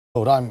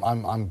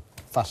I'm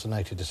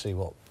fascinated to see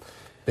what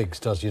Biggs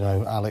does, you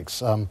know,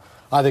 Alex.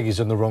 I think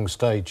he's in the wrong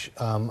stage,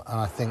 and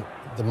I think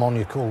the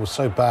Monia call was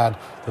so bad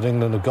that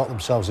England have got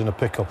themselves in a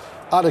pickle.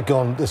 I'd have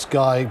gone this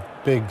guy,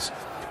 Biggs,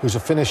 who's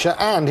a finisher,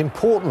 and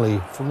importantly,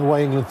 from the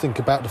way England think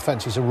about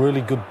defence, he's a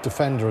really good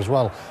defender as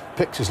well.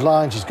 Picks his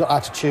lines, he's got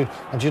attitude,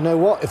 and you know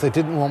what? If they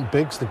didn't want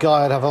Biggs, the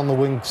guy I'd have on the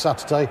wing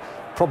Saturday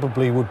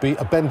probably would be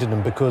a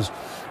Bendingham, because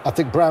I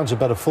think Brown's a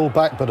better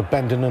fullback, but a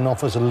Bendingham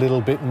offers a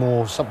little bit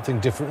more, something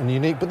different and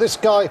unique. But this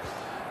guy,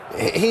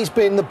 he's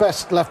been the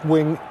best left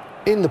wing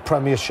in the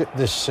Premiership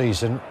this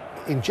season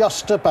in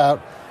just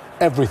about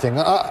everything.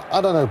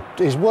 I don't know,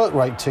 his work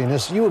rate,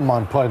 Thinus, you wouldn't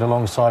mind playing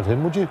alongside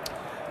him, would you?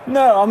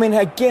 No, I mean,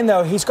 again,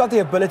 though, he's got the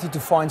ability to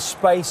find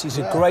space. He's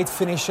a great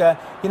finisher.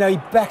 You know, he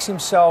backs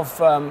himself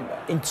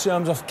in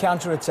terms of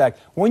counter-attack.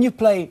 When you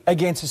play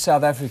against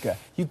South Africa,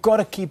 you've got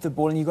to keep the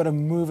ball and you've got to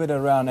move it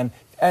around. And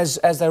as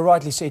they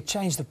rightly said,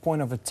 change the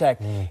point of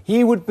attack.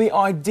 He would be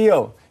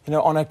ideal, you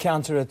know, on a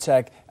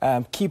counter-attack,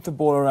 keep the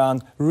ball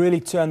around, really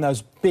turn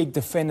those big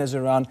defenders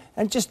around,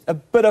 and just a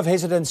bit of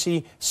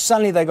hesitancy.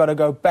 Suddenly they got to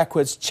go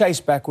backwards,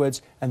 chase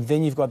backwards, and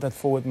then you've got that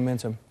forward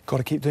momentum. Got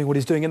to keep doing what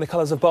he's doing in the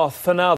colours of Bath for now.